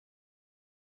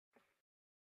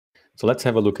So let's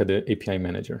have a look at the API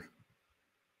manager.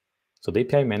 So the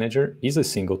API manager is a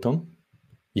singleton.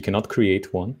 You cannot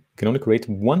create one. You can only create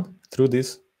one through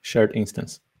this shared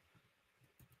instance.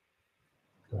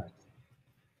 Right.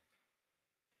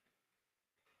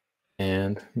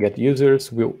 And get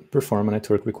users will perform a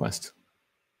network request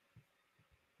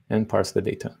and parse the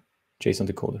data, JSON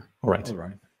decoder. All right. All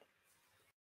right.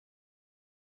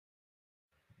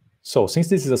 So since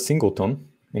this is a singleton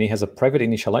and it has a private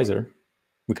initializer,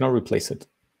 we cannot replace it.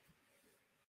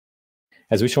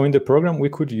 As we show in the program, we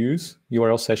could use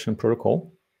URL session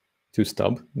protocol to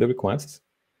stub the requests.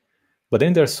 But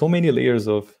then there are so many layers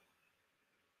of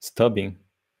stubbing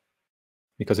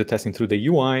because we're testing through the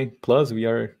UI, plus we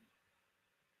are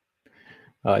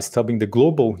stubbing the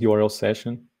global URL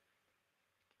session,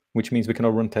 which means we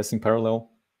cannot run tests in parallel.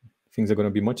 Things are going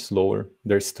to be much slower.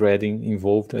 There's threading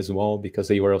involved as well because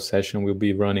the URL session will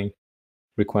be running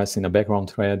requests in a background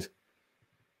thread.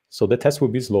 So the test will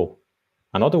be slow.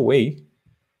 Another way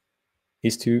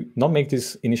is to not make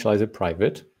this initializer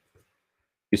private.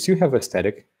 You still have a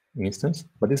static instance,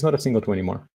 but it's not a singleton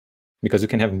anymore because you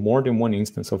can have more than one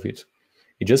instance of it.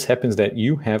 It just happens that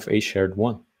you have a shared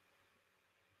one.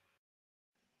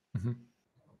 Mm-hmm.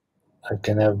 I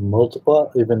can have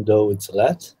multiple even though it's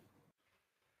let?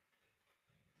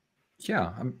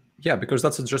 Yeah, yeah, because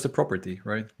that's just a property,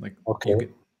 right? Like, okay,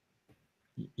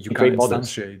 you can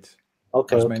instantiate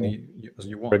as many as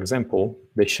you want. For example,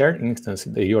 the shared instance,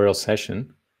 the URL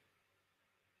session,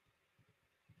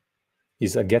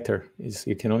 is a getter.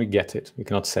 You can only get it. You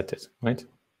cannot set it, right?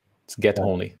 It's get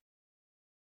only.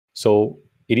 So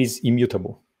it is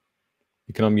immutable.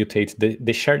 You cannot mutate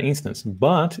the shared instance,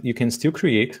 but you can still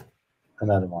create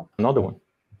another one.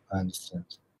 I understand.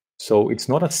 So it's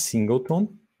not a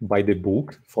singleton by the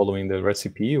book, following the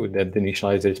recipe that the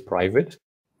initializer is private.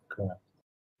 Correct.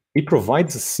 It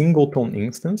provides a singleton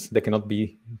instance that cannot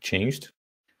be changed,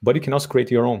 but you can also create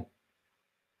your own.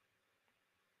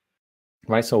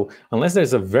 Right? So unless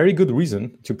there's a very good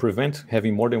reason to prevent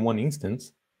having more than one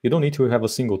instance, you don't need to have a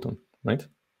singleton, right?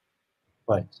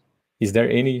 Right. Is there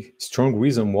any strong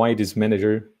reason why this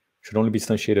manager should only be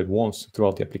instantiated once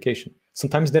throughout the application?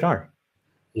 Sometimes there are.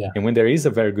 Yeah. And when there is a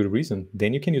very good reason,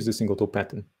 then you can use the singleton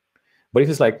pattern. But if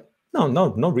it's like, no,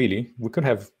 not really, we could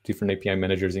have different API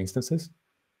managers instances,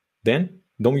 then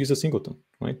don't use a singleton,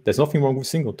 right? There's nothing wrong with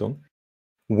singleton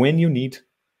when you need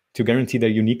to guarantee their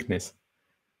uniqueness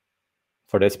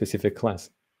for that specific class.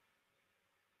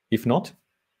 If not,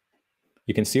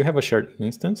 you can still have a shared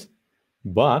instance,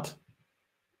 but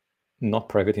not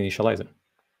private initializer.